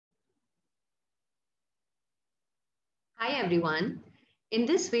Hi everyone. In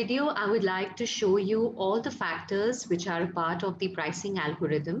this video, I would like to show you all the factors which are a part of the pricing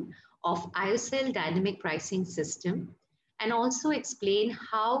algorithm of Aiosell Dynamic Pricing System and also explain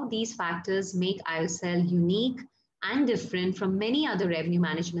how these factors make Aiosell unique and different from many other revenue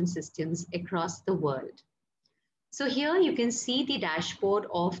management systems across the world. So here you can see the dashboard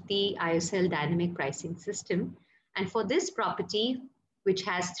of the Aiosell Dynamic Pricing System. And for this property, which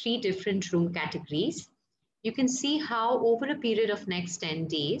has 3 different room categories, you can see how over a period of next 10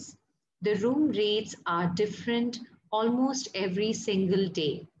 days, the room rates are different almost every single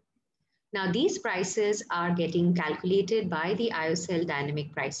day. Now, these prices are getting calculated by the Aiosell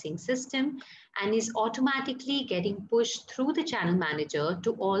Dynamic Pricing System and is automatically getting pushed through the channel manager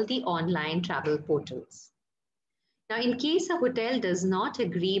to all the online travel portals. Now, in case a hotel does not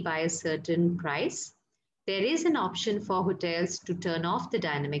agree by a certain price, there is an option for hotels to turn off the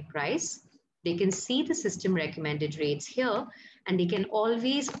dynamic price. They can see the system recommended rates here, and they can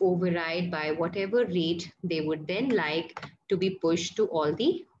always override by whatever rate they would then like to be pushed to all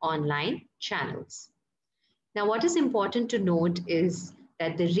the online channels. Now, what is important to note is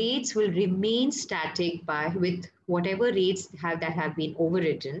that the rates will remain static with whatever rates that have been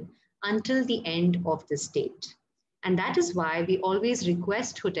overridden until the end of this date. And that is why we always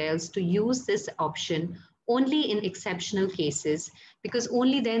request hotels to use this option only in exceptional cases, because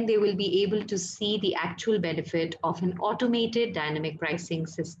only then they will be able to see the actual benefit of an automated dynamic pricing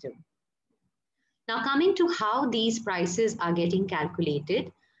system. Now, coming to how these prices are getting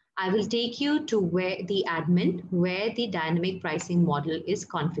calculated, I will take you to where the admin, where the dynamic pricing model is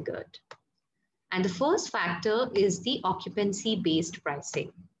configured. And the first factor is the occupancy-based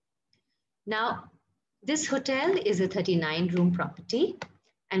pricing. Now, this hotel is a 39-room property.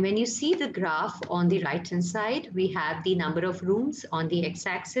 And when you see the graph on the right-hand side, we have the number of rooms on the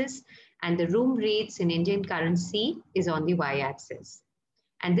x-axis and the room rates in Indian currency is on the y-axis.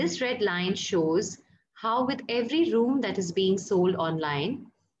 And this red line shows how with every room that is being sold online,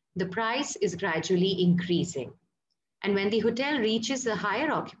 the price is gradually increasing. And when the hotel reaches a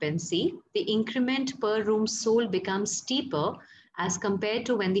higher occupancy, the increment per room sold becomes steeper as compared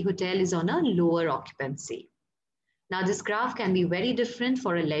to when the hotel is on a lower occupancy. Now, this graph can be very different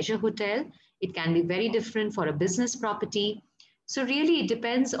for a leisure hotel. It can be very different for a business property. So really, it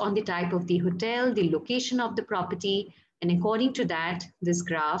depends on the type of the hotel, the location of the property, and according to that, this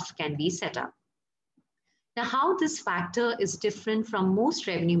graph can be set up. Now, how this factor is different from most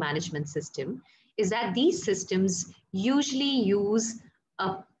revenue management system is that these systems usually use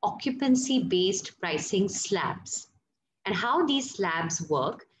occupancy-based pricing slabs. And how these slabs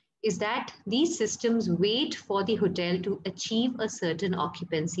work is that these systems wait for the hotel to achieve a certain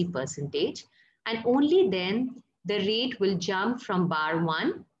occupancy percentage, and only then the rate will jump from bar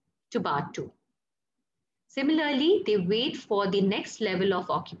 1 to bar 2. Similarly, they wait for the next level of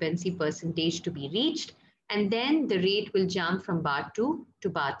occupancy percentage to be reached, and then the rate will jump from bar 2 to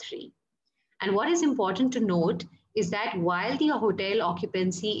bar 3. And what is important to note is that while the hotel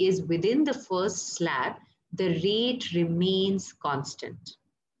occupancy is within the first slab, the rate remains constant.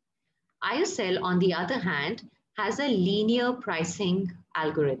 Aiosell, on the other hand, has a linear pricing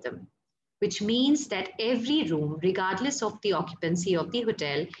algorithm, which means that every room, regardless of the occupancy of the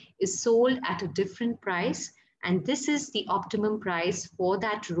hotel, is sold at a different price, and this is the optimum price for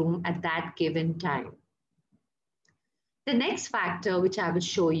that room at that given time. The next factor which I will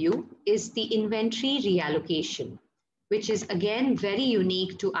show you is the inventory reallocation, which is again very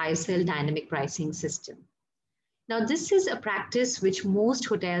unique to Aiosell Dynamic Pricing System. Now, this is a practice which most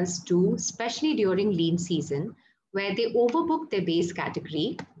hotels do, especially during lean season, where they overbook their base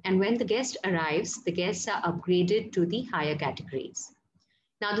category, and when the guest arrives, the guests are upgraded to the higher categories.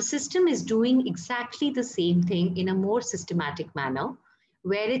 Now, the system is doing exactly the same thing in a more systematic manner,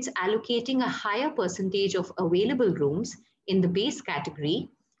 where it's allocating a higher percentage of available rooms in the base category,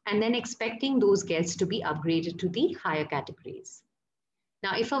 and then expecting those guests to be upgraded to the higher categories.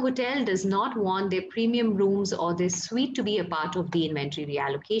 Now, if a hotel does not want their premium rooms or their suite to be a part of the inventory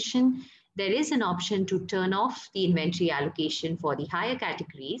reallocation, there is an option to turn off the inventory allocation for the higher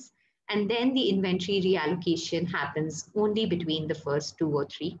categories, and then the inventory reallocation happens only between the first 2 or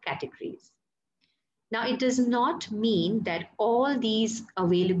 3 categories. Now, it does not mean that all these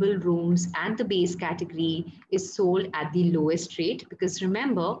available rooms and the base category is sold at the lowest rate, because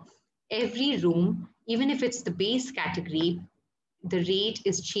remember, every room, even if it's the base category, the rate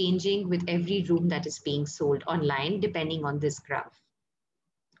is changing with every room that is being sold online, depending on this graph.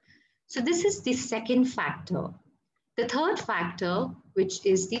 So this is the second factor. The third factor, which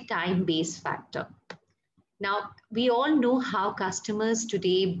is the time-based factor. Now, we all know how customers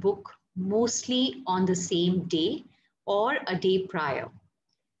today book mostly on the same day or a day prior.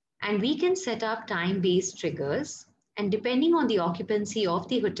 And we can set up time-based triggers. And depending on the occupancy of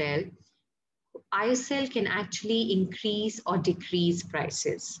the hotel, Aiosell can actually increase or decrease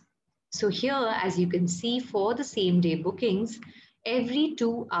prices. So here, as you can see, for the same day bookings, every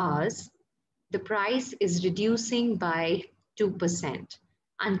 2 hours, the price is reducing by 2%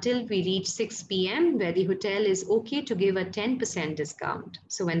 until we reach 6 p.m., where the hotel is okay to give a 10% discount.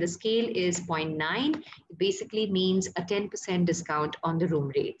 So when the scale is 0.9, it basically means a 10% discount on the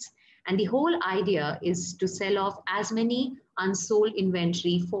room rates. And the whole idea is to sell off as many unsold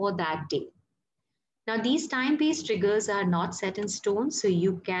inventory for that day. Now, these time-based triggers are not set in stone, so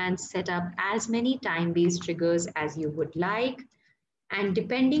you can set up as many time-based triggers as you would like. And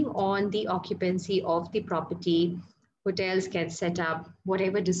depending on the occupancy of the property, hotels can set up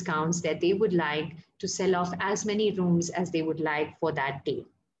whatever discounts that they would like to sell off as many rooms as they would like for that day.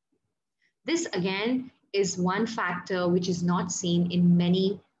 This again is one factor which is not seen in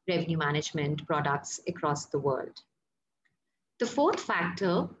many revenue management products across the world. The fourth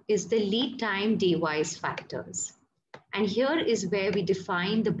factor is the lead time day-wise factors. And here is where we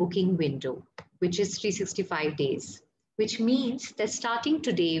define the booking window, which is 365 days, which means that starting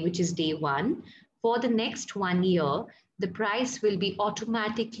today, which is day one, for the next 1 year, the price will be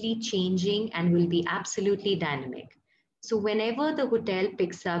automatically changing and will be absolutely dynamic. So whenever the hotel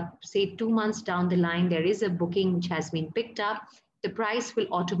picks up, say 2 months down the line, there is a booking which has been picked up, the price will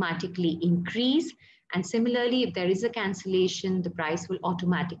automatically increase. And similarly, if there is a cancellation, the price will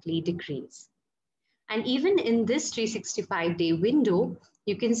automatically decrease. And even in this 365-day window,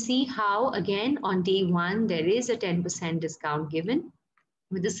 you can see how, again, on day one, there is a 10% discount given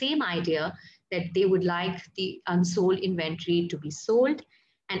with the same idea that they would like the unsold inventory to be sold.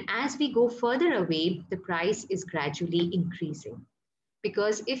 And as we go further away, the price is gradually increasing.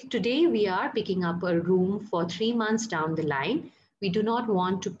 Because if today we are picking up a room for 3 months down the line, we do not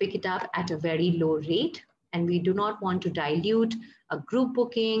want to pick it up at a very low rate, and we do not want to dilute a group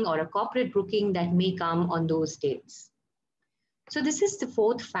booking or a corporate booking that may come on those dates. So this is the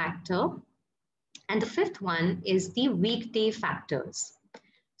fourth factor. And the fifth one is the weekday factors.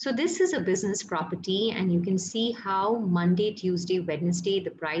 So this is a business property, and you can see how Monday, Tuesday, Wednesday,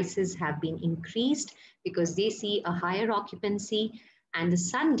 the prices have been increased because they see a higher occupancy, and the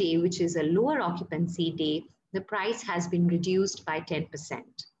Sunday, which is a lower occupancy day, the price has been reduced by 10%.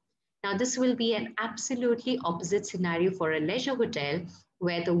 Now, this will be an absolutely opposite scenario for a leisure hotel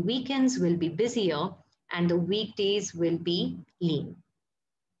where the weekends will be busier and the weekdays will be lean.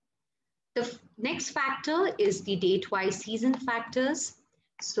 The next factor is the date-wise season factors.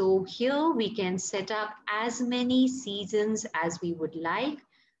 So here we can set up as many seasons as we would like.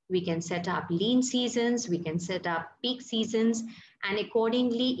 We can set up lean seasons, we can set up peak seasons, and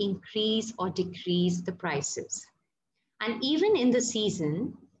accordingly increase or decrease the prices. And even in the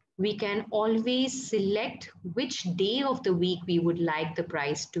season, we can always select which day of the week we would like the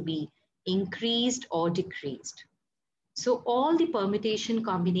price to be increased or decreased. So all the permutation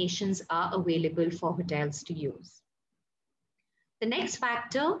combinations are available for hotels to use. The next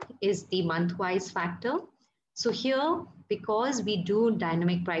factor is the month-wise factor. So here, because we do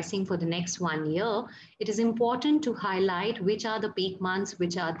dynamic pricing for the next 1 year, it is important to highlight which are the peak months,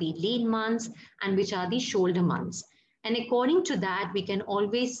 which are the lean months, and which are the shoulder months. And according to that, we can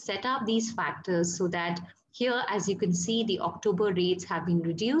always set up these factors so that here, as you can see, the October rates have been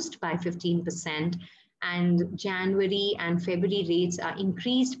reduced by 15%, and January and February rates are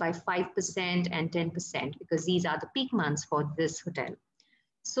increased by 5% and 10% because these are the peak months for this hotel.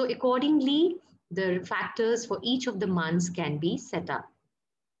 So accordingly, the factors for each of the months can be set up.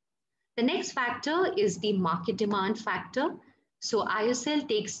 The next factor is the market demand factor. So Aiosell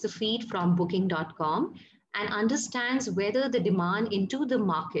takes the feed from booking.com and understands whether the demand into the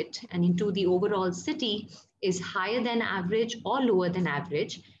market and into the overall city is higher than average or lower than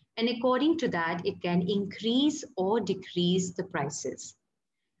average. And according to that, it can increase or decrease the prices.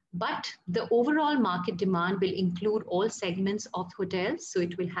 But the overall market demand will include all segments of hotels. So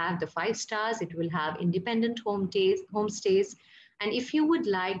it will have the 5 stars, it will have independent homestays. And if you would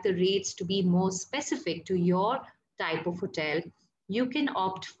like the rates to be more specific to your type of hotel, you can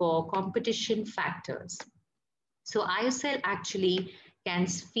opt for competition factors. So Aiosell actually can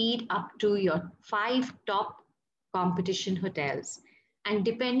feed up to your 5 top competition hotels. And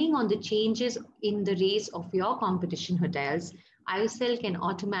depending on the changes in the rates of your competition hotels, Aiosell can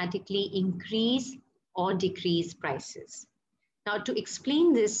automatically increase or decrease prices. Now, to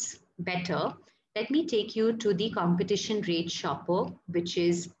explain this better, let me take you to the competition rate shopper, which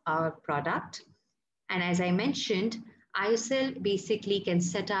is our product. And as I mentioned, Aiosell basically can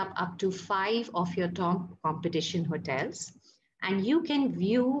set up to 5 of your top competition hotels, and you can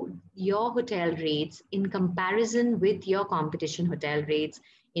view your hotel rates in comparison with your competition hotel rates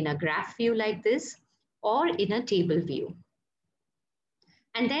in a graph view like this or in a table view.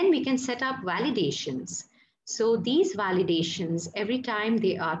 And then we can set up validations. So these validations, every time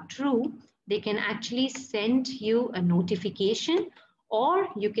they are true, they can actually send you a notification, or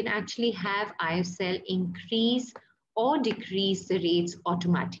you can actually have Aiosell increase or decrease the rates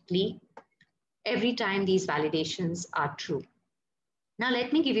automatically every time these validations are true. Now,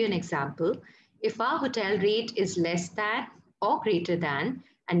 let me give you an example. If our hotel rate is less than or greater than,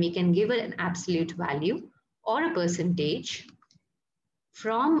 and we can give it an absolute value or a percentage,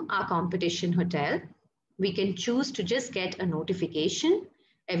 from our competition hotel, we can choose to just get a notification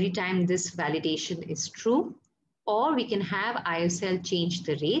every time this validation is true, or we can have Aiosell change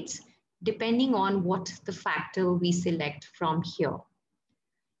the rates depending on what the factor we select from here.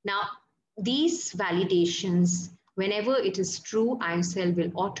 Now, these validations, whenever it is true, Aiosell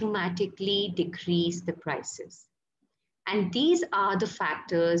will automatically decrease the prices. And these are the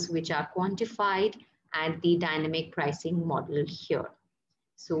factors which are quantified at the dynamic pricing model here.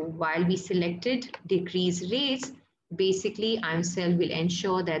 So while we selected decrease rates, basically Aiosell will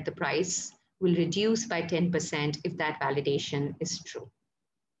ensure that the price will reduce by 10% if that validation is true.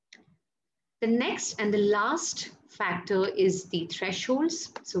 The next and the last factor is the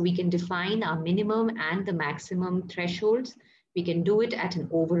thresholds. So we can define our minimum and the maximum thresholds. We can do it at an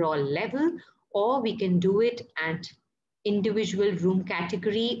overall level, or we can do it at individual room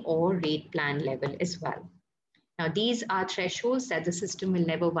category or rate plan level as well. Now, these are thresholds that the system will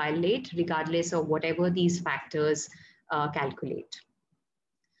never violate regardless of whatever these factors calculate.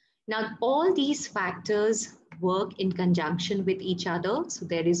 Now, all these factors work in conjunction with each other. So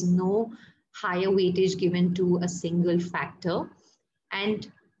there is no higher weightage given to a single factor. And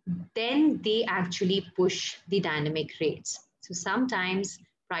then they actually push the dynamic rates. So sometimes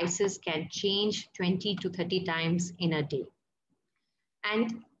prices can change 20 to 30 times in a day.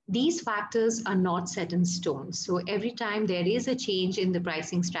 And these factors are not set in stone. So every time there is a change in the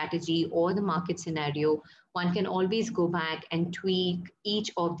pricing strategy or the market scenario, one can always go back and tweak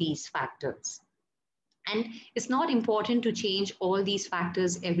each of these factors. And it's not important to change all these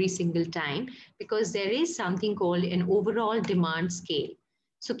factors every single time, because there is something called an overall demand scale.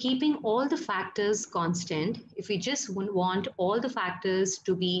 So keeping all the factors constant, if we just want all the factors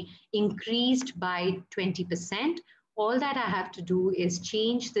to be increased by 20%, all that I have to do is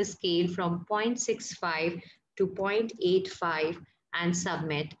change the scale from 0.65 to 0.85 and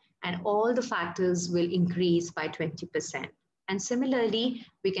submit, and all the factors will increase by 20%. And similarly,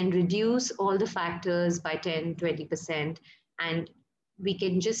 we can reduce all the factors by 10, 20%, and we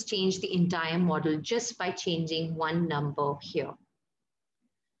can just change the entire model just by changing one number here.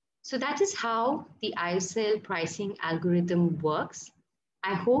 So that is how the Aiosell pricing algorithm works.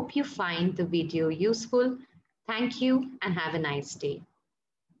 I hope you find the video useful. Thank you and have a nice day.